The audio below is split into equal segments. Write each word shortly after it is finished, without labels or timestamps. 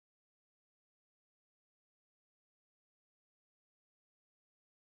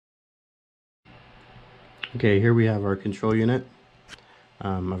Okay, here we have our control unit.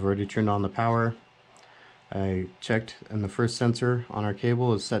 I've already turned on the power. I checked, and the first sensor on our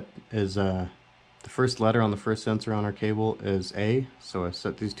cable is the first letter on the first sensor on our cable is A, so I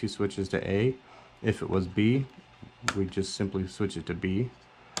set these two switches to A. If it was B, we just simply switch it to B.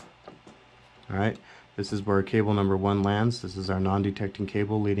 Alright, this is where cable number 1 lands. This is our non-detecting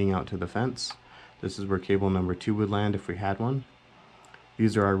cable leading out to the fence. This is where cable number 2 would land if we had one.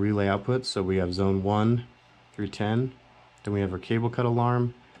 These are our relay outputs, so we have zone 1 through 10. Then we have our cable cut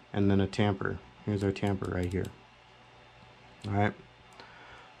alarm, and then a tamper. Here's our tamper right here. Alright,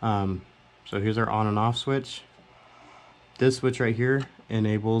 so here's our on and off switch. This switch right here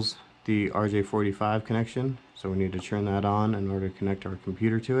enables the RJ45 connection, so we need to turn that on in order to connect our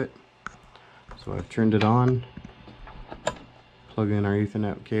computer to it. So I've turned it on, plug in our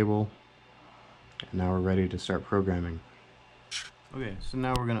Ethernet cable, and now we're ready to start programming. Okay, so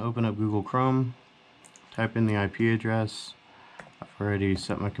now we're going to open up Google Chrome, type in the IP address. I've already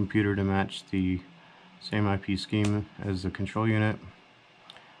set my computer to match the same IP scheme as the control unit.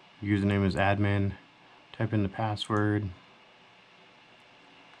 Username is admin. Type in the password.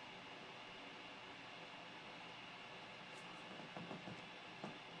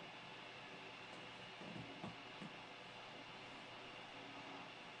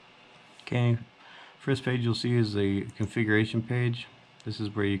 Okay, first page you'll see is the configuration page. This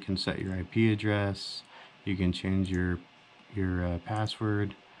is where you can set your IP address, you can change your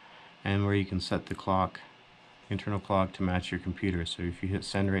password, and where you can set the clock, internal clock, to match your computer. So if you hit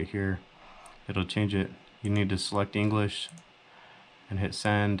send right here, it'll change it. You need to select English and hit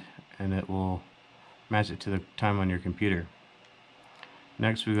send, and it will match it to the time on your computer.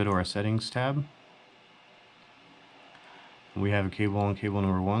 Next we go to our settings tab. We have a cable on cable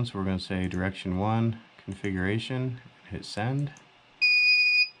number 1, so we're going to say direction 1, configuration, hit send.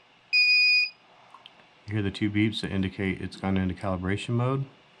 You hear the two beeps that indicate it's gone into calibration mode.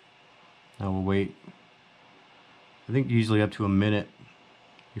 Now we'll wait, I think usually up to a minute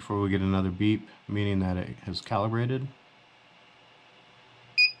before we get another beep, meaning that it has calibrated.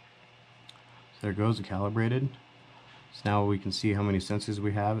 So there it goes, it calibrated. So now we can see how many sensors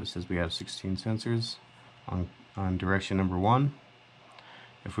we have. It says we have 16 sensors on direction number 1.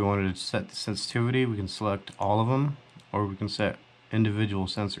 If we wanted to set the sensitivity, we can select all of them, or we can set individual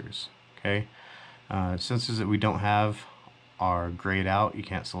sensors. Okay, sensors that we don't have are grayed out. You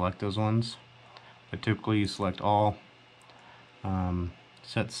can't select those ones, but typically you select all.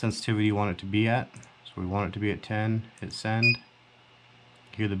 Set the sensitivity you want it to be at. So we want it to be at 10. Hit send.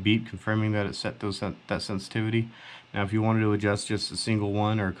 Hear the beep confirming that it set that sensitivity. Now if you wanted to adjust just a single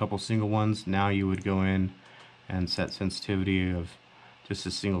one or a couple single ones, now you would go in and set sensitivity of just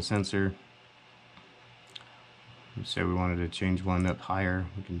a single sensor. Say we wanted to change one up higher,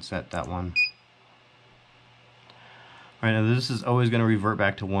 we can set that one. Alright, now this is always going to revert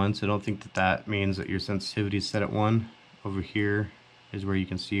back to 1, so don't think that means that your sensitivity is set at 1. Over here is where you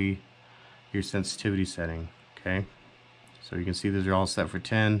can see your sensitivity setting. Okay, so you can see these are all set for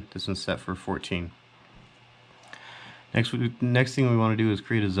 10, this one's set for 14. Next thing we want to do is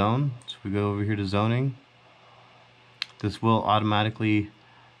create a zone. So we go over here to zoning. This will automatically,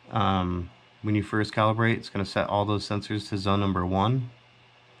 when you first calibrate, it's going to set all those sensors to zone number 1.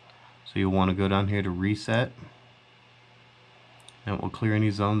 So you'll want to go down here to reset, and it will clear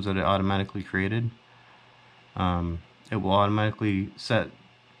any zones that it automatically created. It will automatically set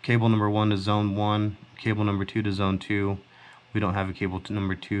cable number 1 to zone 1, cable number 2 to zone 2. We don't have a cable to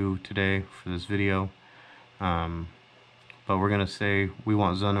number 2 today for this video, but we're going to say we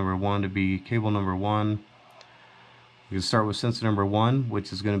want zone number 1 to be cable number 1. We can start with sensor number 1,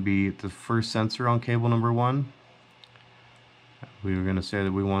 which is going to be the first sensor on cable number 1. We were going to say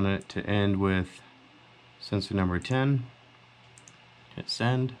that we want it to end with sensor number 10. Hit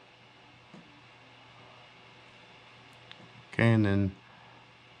send. Okay, and then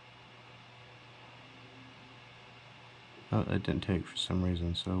oh, that didn't take for some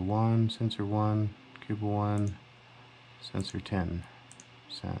reason. So 1, sensor 1, cable 1, sensor 10,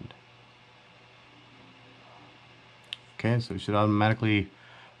 send. Okay, so it should automatically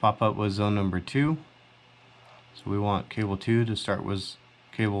pop up with zone number 2. So we want cable 2 to start with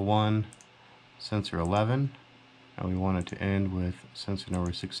cable 1, sensor 11, and we want it to end with sensor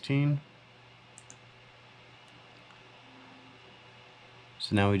number 16.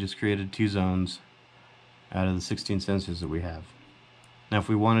 So now we just created 2 zones out of the 16 sensors that we have. Now if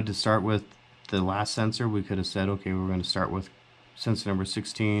we wanted to start with the last sensor, we could have said, okay, we're going to start with sensor number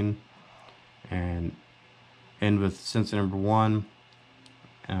 16 and end with sensor number 1.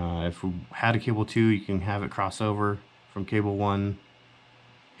 If we had a cable 2, you can have it cross over from cable 1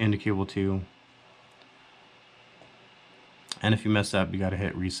 into cable 2. And if you mess up, you got to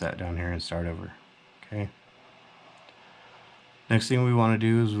hit reset down here and start over. Okay. Next thing we want to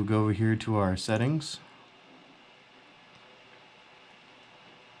do is we'll go over here to our settings.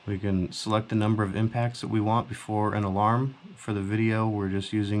 We can select the number of impacts that we want before an alarm. For the video, we're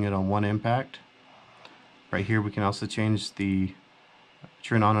just using it on one impact. Right here we can also change the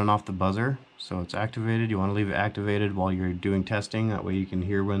turn on and off the buzzer, so it's activated. You want to leave it activated while you're doing testing, that way you can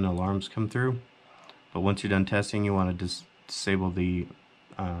hear when alarms come through. But once you're done testing, you want to disable the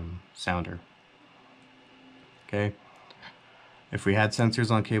sounder. Okay. If we had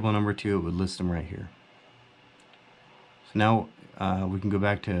sensors on cable number 2, it would list them right here. So now we can go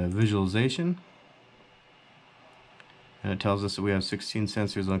back to visualization, and it tells us that we have 16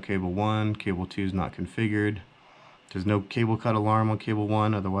 sensors on cable 1. Cable 2 is not configured. There's no cable cut alarm on cable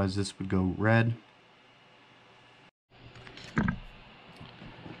 1, otherwise this would go red.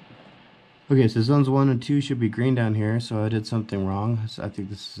 Okay, so zones 1 and 2 should be green down here, so I did something wrong. So I think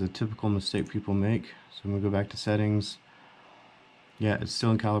this is a typical mistake people make. So I'm going to go back to settings. Yeah, it's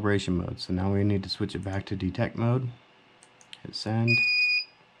still in calibration mode, so now we need to switch it back to detect mode. Hit send.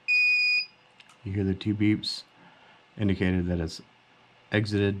 You hear the 2 beeps indicated that it's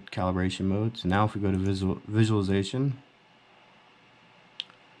exited calibration mode. So now if we go to visualization,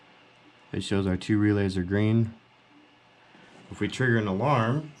 it shows our 2 relays are green. If we trigger an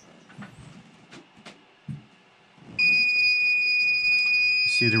alarm, you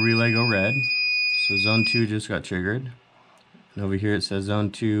see the relay go red. So zone 2 just got triggered. And over here it says zone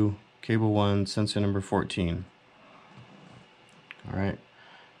 2, cable 1, sensor number 14. Alright.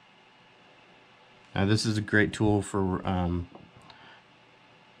 Now this is a great tool for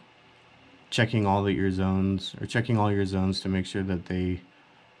checking all your zones, or checking all your zones to make sure that they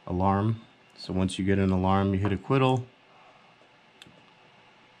alarm. So once you get an alarm, you hit acquittal.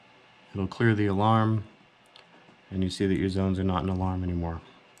 It'll clear the alarm, and you see that your zones are not an alarm anymore.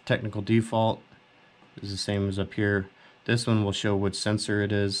 Technical default is the same as up here. This one will show which sensor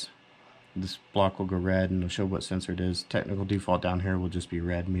it is. This block will go red and it'll show what sensor it is. Technical default down here will just be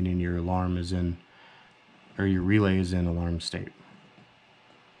red, meaning your alarm is in, or your relay is in alarm state.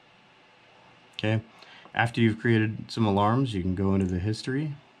 Okay, after you've created some alarms, you can go into the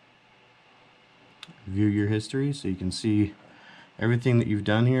history, view your history, so you can see everything that you've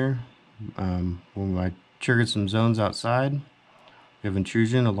done here. When I triggered some zones outside, we have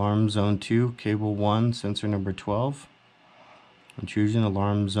intrusion, alarm zone 2, cable 1, sensor number 12. Intrusion,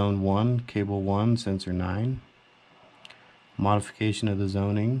 alarm zone 1, cable 1, sensor 9. Modification of the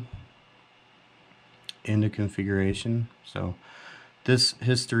zoning into configuration. So this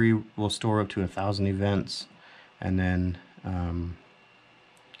history will store up to 1,000 events, and then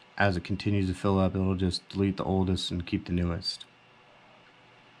as it continues to fill up, it'll just delete the oldest and keep the newest.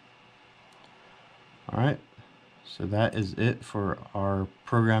 Alright, so that is it for our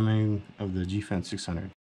programming of the Gfence 600.